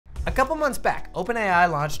A couple months back,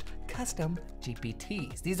 OpenAI launched custom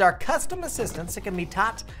GPTs. These are custom assistants that can be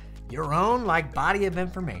taught your own body of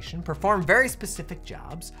information, perform very specific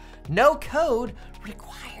jobs, no code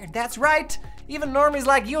required. That's right, even normies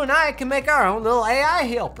like you and I can make our own little AI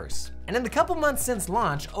helpers. And in the couple months since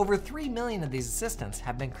launch, over 3 million of these assistants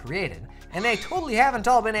have been created, and they totally haven't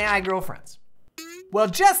all been AI girlfriends. Well,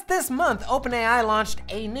 just this month, OpenAI launched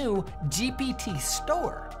a new GPT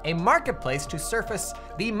store, a marketplace to surface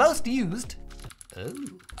the most used,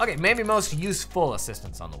 maybe most useful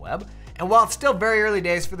assistants on the web. And while it's still very early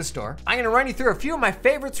days for the store, I'm gonna run you through a few of my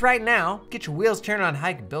favorites right now, get your wheels turning on how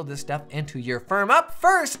you can build this stuff into your firm. Up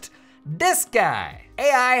first, this guy,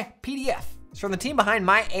 AI PDF. It's from the team behind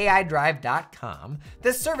myaidrive.com.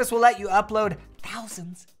 This service will let you upload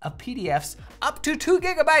thousands of PDFs up to 2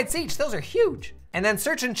 gigabytes each. Those are huge. And then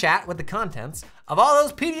search and chat with the contents of all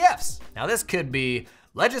those PDFs. Now this could be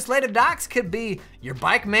legislative docs, could be your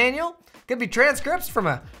bike manual, could be transcripts from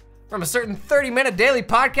a certain 30-minute daily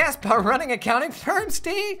podcast about running accounting firms,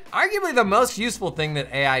 Arguably the most useful thing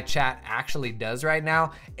that AI chat actually does right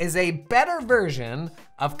now is a better version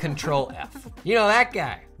of Control F. You know that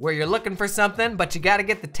guy, where you're looking for something, but you gotta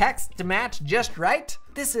get the text to match just right?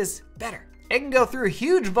 This is better. It can go through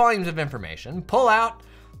huge volumes of information, pull out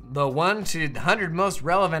the 1 to 100 most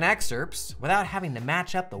relevant excerpts without having to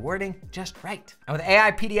match up the wording just right. And with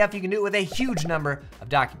AI PDF, you can do it with a huge number of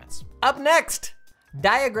documents. Up next,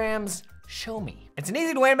 Diagrams Show Me. It's an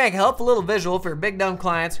easy way to make a helpful little visual for your big dumb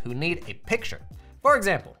clients who need a picture. For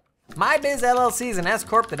example, MyBiz LLC is an S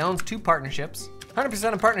Corp that owns 2 partnerships,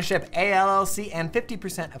 100% of partnership A LLC and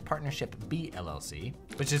 50% of partnership B LLC,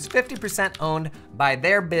 which is 50% owned by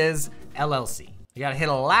their Biz LLC. You gotta hit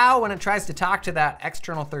allow when it tries to talk to that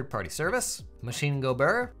external third-party service. Machine go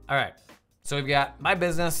burr. All right, so we've got my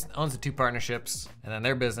business owns the 2 partnerships, and then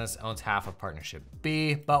their business owns half of partnership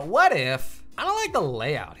B. But what if, I don't like the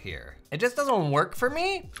layout here. It just doesn't work for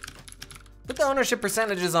me. Put the ownership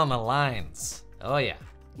percentages on the lines. Oh yeah,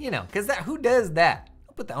 you know, cause who does that?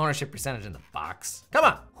 I'll put the ownership percentage in the box. Come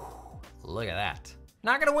on, look at that.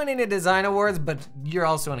 Not gonna win any design awards, but you're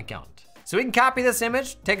also an accountant. So we can copy this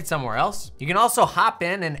image, take it somewhere else. You can also hop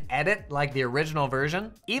in and edit like the original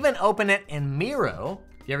version, even open it in Miro.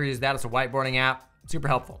 If you ever use that as a whiteboarding app, super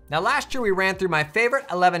helpful. Now last year we ran through my favorite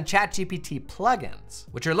 11 ChatGPT plugins,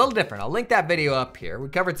 which are a little different. I'll link that video up here. We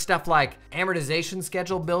covered stuff like amortization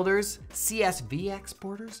schedule builders, CSV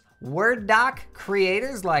exporters, Word doc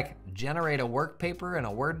creators like generate a work paper in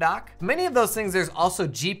a Word doc. Many of those things there's also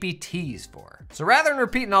GPTs for. So rather than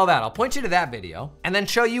repeating all that, I'll point you to that video and then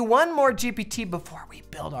show you one more GPT before we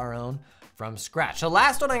build our own from scratch. The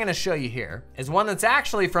last one I'm gonna show you here is one that's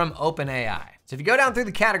actually from OpenAI. So if you go down through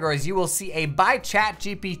the categories, you will see a by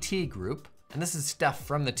ChatGPT group, and this is stuff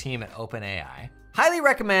from the team at OpenAI. Highly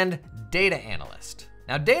recommend Data Analyst.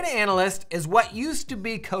 Now Data Analyst is what used to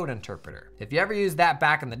be Code Interpreter. If you ever used that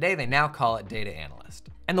back in the day, they now call it Data Analyst.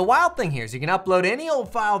 And the wild thing here is you can upload any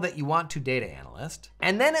old file that you want to Data Analyst,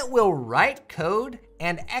 and then it will write code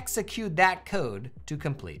and execute that code to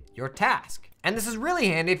complete your task. And this is really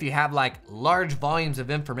handy if you have like large volumes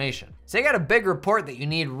of information. Say you got a big report that you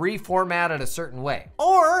need reformatted a certain way,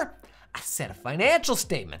 or a set of financial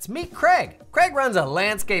statements. Meet Craig. Craig runs a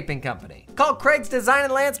landscaping company called Craig's Design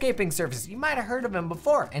and Landscaping Services. You might have heard of him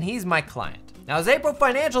before, and he's my client. Now his April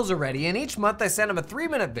financials are ready, and each month I send him a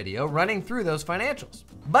 3-minute video running through those financials.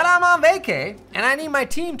 But I'm on vacay, and I need my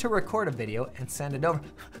team to record a video and send it over.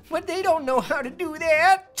 But they don't know how to do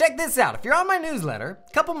that. Check this out, if you're on my newsletter,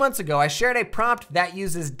 a couple months ago I shared a prompt that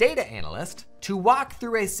uses Data Analyst to walk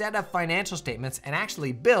through a set of financial statements and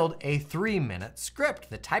actually build a 3-minute script,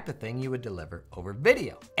 the type of thing you would deliver over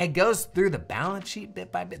video. It goes through the balance sheet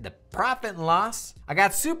bit by bit, the profit and loss. I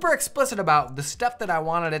got super explicit about the stuff that I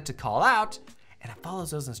wanted it to call out, and it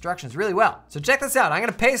follows those instructions really well. So check this out, I'm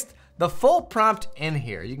gonna paste the full prompt in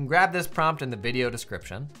here. You can grab this prompt in the video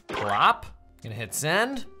description. Plop, gonna hit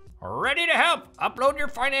send. Ready to help, upload your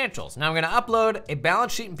financials. Now I'm gonna upload a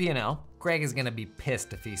balance sheet and P&L. Craig is gonna be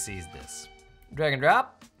pissed if he sees this. Drag and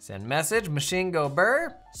drop, send message, machine go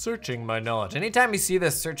burr, searching my knowledge. Anytime you see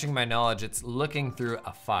this searching my knowledge, it's looking through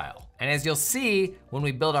a file. And as you'll see, when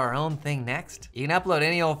we build our own thing next, you can upload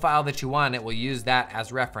any old file that you want, it will use that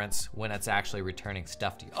as reference when it's actually returning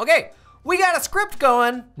stuff to you. Okay, we got a script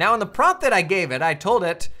going. Now in the prompt that I gave it, I told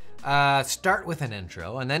it, start with an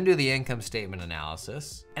intro and then do the income statement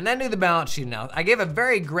analysis and then do the balance sheet analysis. I gave it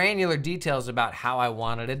very granular details about how I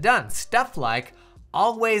wanted it done. Stuff like,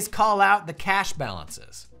 always call out the cash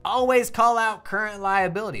balances. Always call out current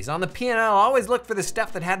liabilities. On the P&L, always look for the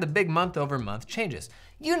stuff that had the big month over month changes.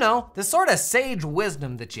 You know, the sort of sage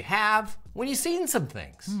wisdom that you have when you've seen some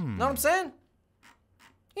things. Know what I'm saying?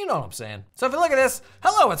 You know what I'm saying. So if you look at this,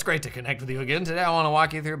 hello, it's great to connect with you again. Today I wanna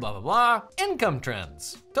walk you through blah, blah, blah. Income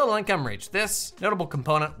trends. Total income reached this. Notable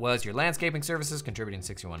component was your landscaping services contributing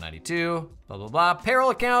 61.92, blah, blah, blah.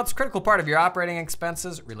 Payroll accounts, critical part of your operating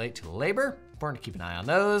expenses relate to labor. Important to keep an eye on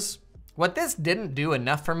those. What this didn't do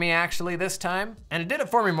enough for me actually this time, and it did it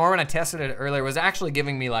for me more when I tested it earlier, was actually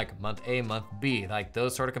giving me like month A, month B, like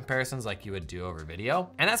those sort of comparisons like you would do over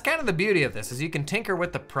video. And that's kind of the beauty of this, is you can tinker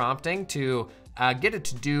with the prompting to get it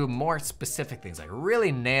to do more specific things, like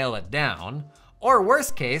really nail it down. Or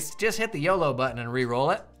worst case, just hit the YOLO button and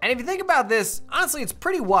re-roll it. And if you think about this, honestly, it's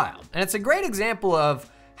pretty wild. And it's a great example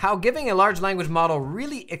of how giving a large language model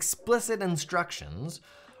really explicit instructions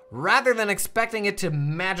rather than expecting it to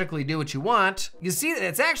magically do what you want, you see that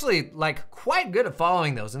it's actually like quite good at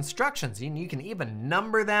following those instructions. You can even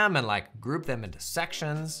number them and like group them into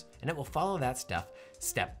sections, and it will follow that stuff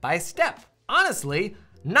step by step. Honestly,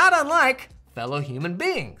 not unlike fellow human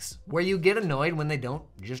beings, where you get annoyed when they don't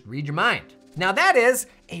just read your mind. Now that is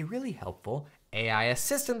a really helpful AI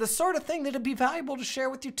assistant, the sort of thing that'd be valuable to share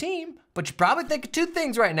with your team. But you probably think of two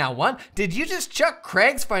things right now. One, did you just chuck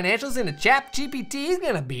Craig's financials into ChatGPT? He's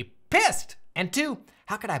gonna be pissed. And two,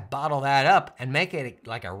 how could I bottle that up and make it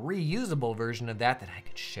like a reusable version of that I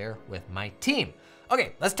could share with my team?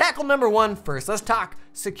 Okay, let's tackle number one first. Let's talk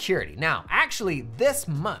security. Now, actually this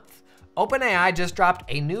month, OpenAI just dropped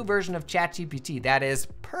a new version of ChatGPT that is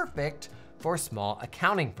perfect for small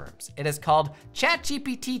accounting firms. It is called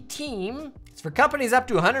ChatGPT Team. It's for companies up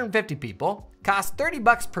to 150 people, costs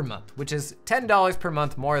 $30 per month, which is $10 per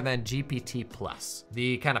month more than GPT Plus,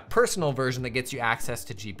 the kind of personal version that gets you access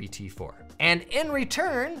to GPT-4. And in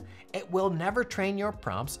return, it will never train your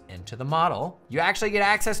prompts into the model. You actually get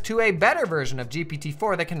access to a better version of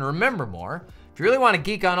GPT-4 that can remember more. If you really want to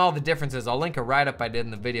geek on all the differences, I'll link a write-up I did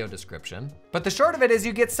in the video description. But the short of it is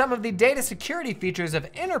you get some of the data security features of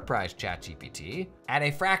enterprise ChatGPT at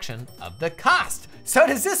a fraction of the cost. So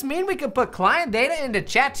does this mean we can put client data into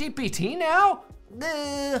ChatGPT now?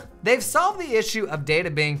 They've solved the issue of data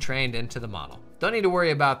being trained into the model. Don't need to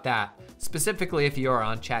worry about that, specifically if you're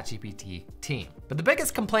on ChatGPT Team. But the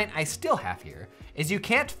biggest complaint I still have here is you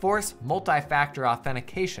can't force multi-factor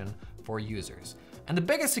authentication for users. And the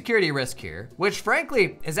biggest security risk here, which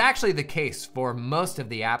frankly is actually the case for most of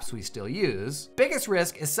the apps we still use, biggest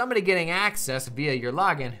risk is somebody getting access via your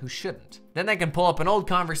login who shouldn't. Then they can pull up an old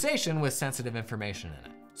conversation with sensitive information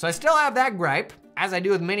in it. So I still have that gripe, as I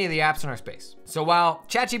do with many of the apps in our space. So while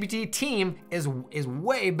ChatGPT Team is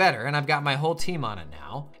way better, and I've got my whole team on it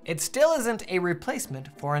now, it still isn't a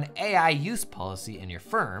replacement for an AI use policy in your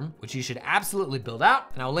firm, which you should absolutely build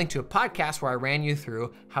out, and I'll link to a podcast where I ran you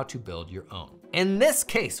through how to build your own. In this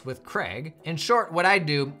case with Craig, in short, what I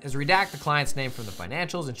do is redact the client's name from the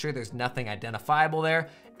financials, ensure there's nothing identifiable there,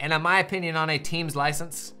 and in my opinion on a Teams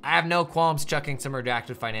license, I have no qualms chucking some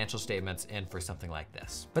redacted financial statements in for something like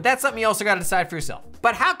this. But that's something you also gotta decide for yourself.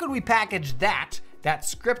 But how could we package that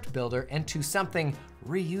script builder into something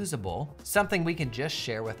reusable, something we can just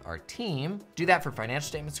share with our team, do that for financial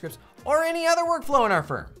statement scripts, or any other workflow in our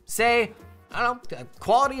firm? Say, I don't know, a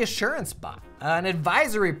quality assurance bot, an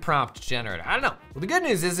advisory prompt generator, I don't know. Well, the good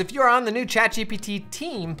news is if you're on the new ChatGPT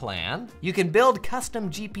Team plan, you can build custom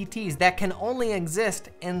GPTs that can only exist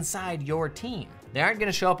inside your team. They aren't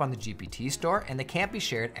gonna show up on the GPT store and they can't be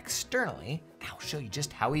shared externally. I'll show you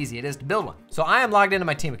just how easy it is to build one. So I am logged into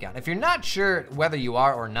my team account. If you're not sure whether you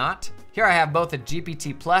are or not, here I have both a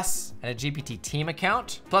GPT Plus and a GPT Team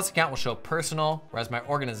account. Plus account will show personal, whereas my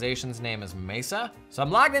organization's name is Mesa. So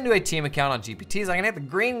I'm logged into a team account on GPTs. I can hit the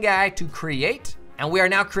green guy to create, and we are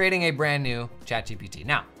now creating a brand new ChatGPT.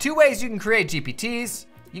 Now, two ways you can create GPTs.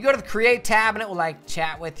 You go to the create tab and it will like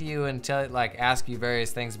chat with you and ask you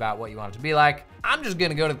various things about what you want it to be like. I'm just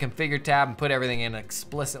gonna go to the configure tab and put everything in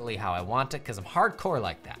explicitly how I want it because I'm hardcore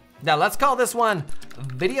like that. Now let's call this one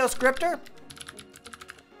Video Scripter.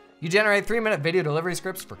 You generate 3-minute video delivery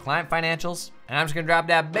scripts for client financials, and I'm just gonna drop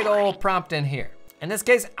that big old prompt in here. In this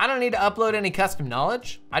case, I don't need to upload any custom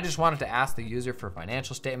knowledge. I just wanted to ask the user for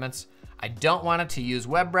financial statements. I don't want it to use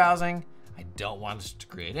web browsing. I don't want it to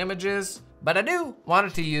create images, but I do want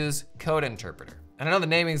it to use code interpreter. And I know the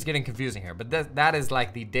naming is getting confusing here, but that is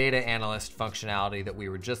like the data analyst functionality that we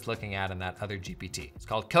were just looking at in that other GPT. It's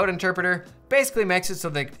called code interpreter. Basically makes it so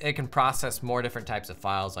that it can process more different types of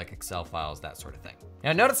files like Excel files, that sort of thing.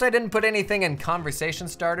 Now notice I didn't put anything in conversation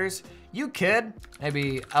starters. You could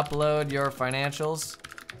maybe upload your financials.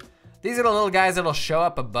 These are the little guys that'll show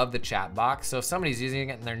up above the chat box. So if somebody's using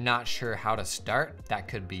it and they're not sure how to start, that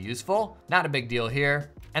could be useful. Not a big deal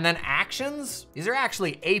here. And then actions, these are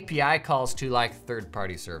actually API calls to like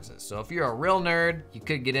third-party services. So if you're a real nerd, you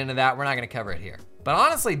could get into that. We're not gonna cover it here. But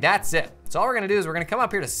honestly, that's it. So all we're gonna do is we're gonna come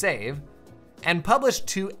up here to save and publish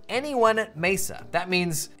to anyone at Mesa. That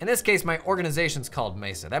means, in this case, my organization's called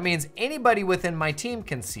Mesa. That means anybody within my team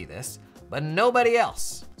can see this, but nobody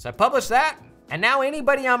else. So I publish that, and now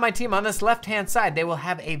anybody on my team on this left-hand side, they will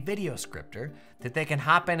have a video scripter that they can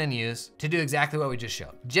hop in and use to do exactly what we just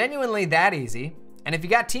showed. Genuinely that easy. And if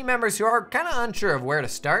you got team members who are kind of unsure of where to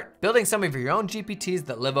start, building some of your own GPTs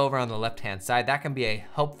that live over on the left-hand side, that can be a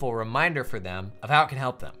helpful reminder for them of how it can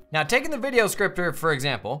help them. Now, taking the video scripter, for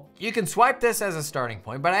example, you can swipe this as a starting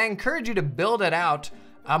point, but I encourage you to build it out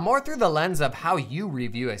more through the lens of how you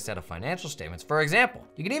review a set of financial statements. For example,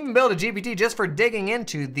 you can even build a GPT just for digging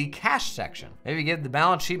into the cash section. Maybe give it the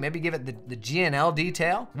balance sheet, maybe give it the G&L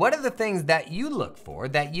detail. What are the things that you look for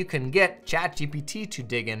that you can get ChatGPT to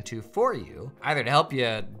dig into for you, either to help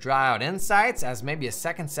you draw out insights as maybe a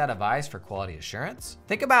second set of eyes for quality assurance?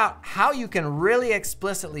 Think about how you can really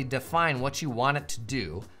explicitly define what you want it to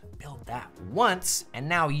do, build that once, and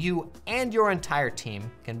now you and your entire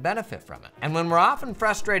team can benefit from it. And when we're often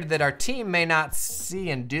frustrated that our team may not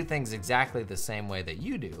see and do things exactly the same way that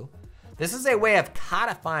you do, this is a way of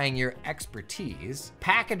codifying your expertise,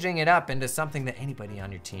 packaging it up into something that anybody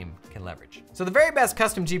on your team can leverage. So the very best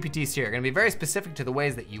custom GPTs here are gonna be very specific to the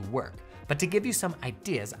ways that you work. But to give you some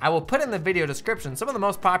ideas, I will put in the video description some of the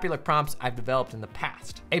most popular prompts I've developed in the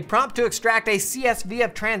past. A prompt to extract a CSV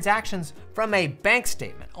of transactions from a bank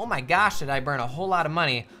statement. Oh my gosh, did I burn a whole lot of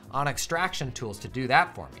money on extraction tools to do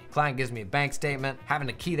that for me. Client gives me a bank statement, having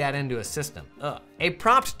to key that into a system. Ugh. A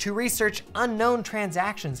prompt to research unknown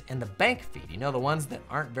transactions in the bank feed. You know, the ones that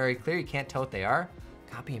aren't very clear, you can't tell what they are?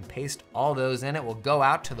 Copy and paste all those in. It will go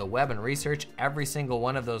out to the web and research every single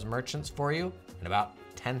one of those merchants for you in about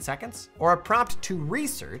 10 seconds. Or a prompt to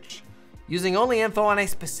research using only info on a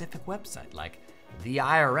specific website, like the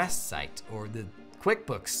IRS site or the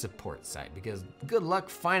QuickBooks support site, because good luck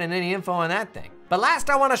finding any info on that thing. But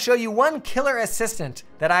last, I wanna show you one killer assistant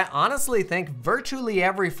that I honestly think virtually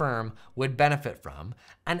every firm would benefit from,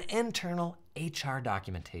 an internal HR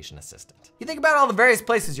documentation assistant. You think about all the various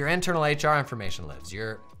places your internal HR information lives,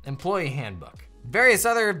 your employee handbook, various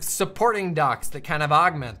other supporting docs that kind of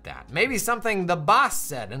augment that. Maybe something the boss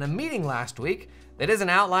said in a meeting last week that isn't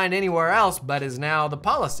outlined anywhere else but is now the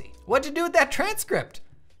policy. What'd you do with that transcript?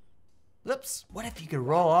 Oops. What if you could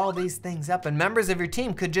roll all these things up and members of your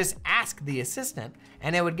team could just ask the assistant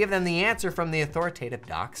and it would give them the answer from the authoritative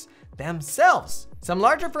docs themselves? Some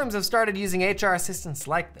larger firms have started using HR assistants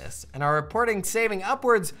like this and are reporting saving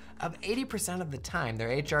upwards of 80% of the time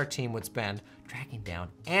their HR team would spend tracking down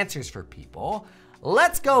answers for people.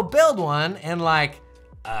 Let's go build one in like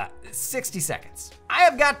 60 seconds. I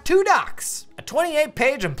have got 2 docs, a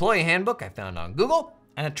 28-page employee handbook I found on Google,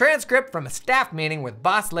 and a transcript from a staff meeting where the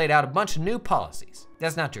boss laid out a bunch of new policies.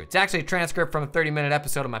 That's not true. It's actually a transcript from a 30-minute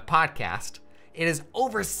episode of my podcast. It is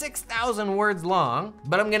over 6,000 words long,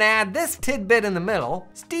 but I'm gonna add this tidbit in the middle.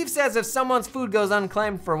 Steve says if someone's food goes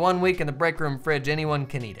unclaimed for 1 week in the break room fridge, anyone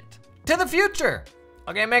can eat it. To the future.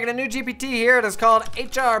 Okay, I'm making a new GPT here. It is called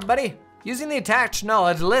HR Buddy. Using the attached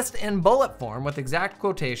knowledge, list in bullet form with exact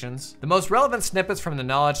quotations the most relevant snippets from the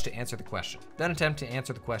knowledge to answer the question. Then attempt to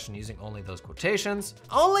answer the question using only those quotations.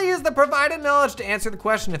 Only use the provided knowledge to answer the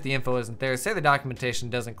question if the info isn't there. Say the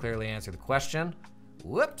documentation doesn't clearly answer the question.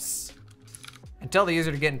 Whoops. And tell the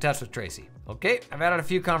user to get in touch with Tracy. Okay, I've added a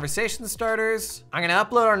few conversation starters. I'm gonna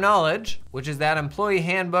upload our knowledge, which is that employee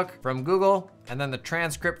handbook from Google, and then the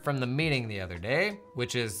transcript from the meeting the other day,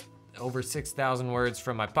 which is over 6,000 words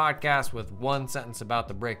from my podcast with 1 sentence about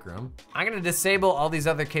the break room. I'm gonna disable all these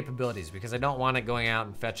other capabilities because I don't want it going out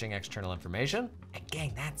and fetching external information. And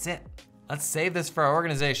gang, that's it. Let's save this for our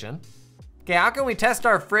organization. Okay, how can we test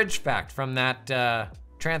our fridge fact from that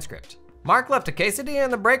transcript? Mark left a quesadilla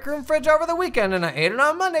in the break room fridge over the weekend and I ate it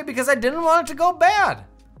on Monday because I didn't want it to go bad.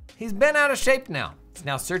 He's been out of shape now. It's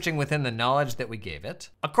now searching within the knowledge that we gave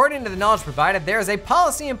it. According to the knowledge provided, there is a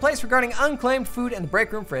policy in place regarding unclaimed food in the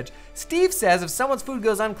break room fridge. Steve says if someone's food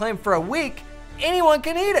goes unclaimed for a week, anyone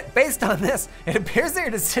can eat it. Based on this, it appears that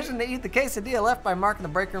your decision to eat the quesadilla left by Mark in the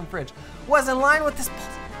break room fridge was in line with this policy.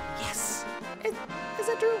 Yes, is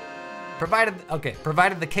that true?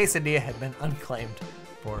 Provided the quesadilla had been unclaimed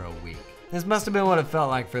for a week. This must have been what it felt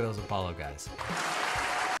like for those Apollo guys.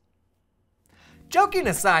 Joking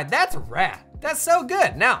aside, that's rad. That's so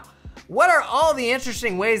good. Now, what are all the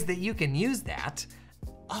interesting ways that you can use that?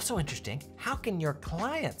 Also interesting, how can your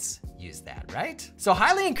clients use that, right? So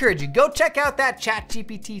highly encourage you, go check out that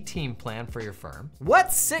ChatGPT team plan for your firm.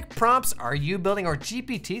 What sick prompts are you building, or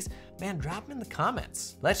GPTs? man, drop them in the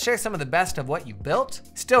comments. Let's share some of the best of what you built.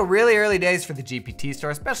 Still really early days for the GPT store,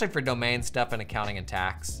 especially for domain stuff and accounting and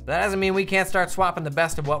tax. But that doesn't mean we can't start swapping the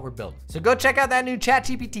best of what we're building. So go check out that new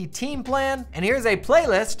ChatGPT team plan. And here's a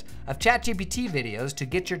playlist of ChatGPT videos to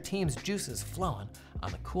get your team's juices flowing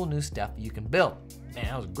on the cool new stuff you can build. Man,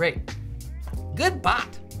 that was great. Good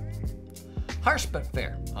bot. Harsh but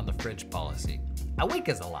fair on the fridge policy. A week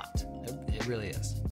is a lot. It really is.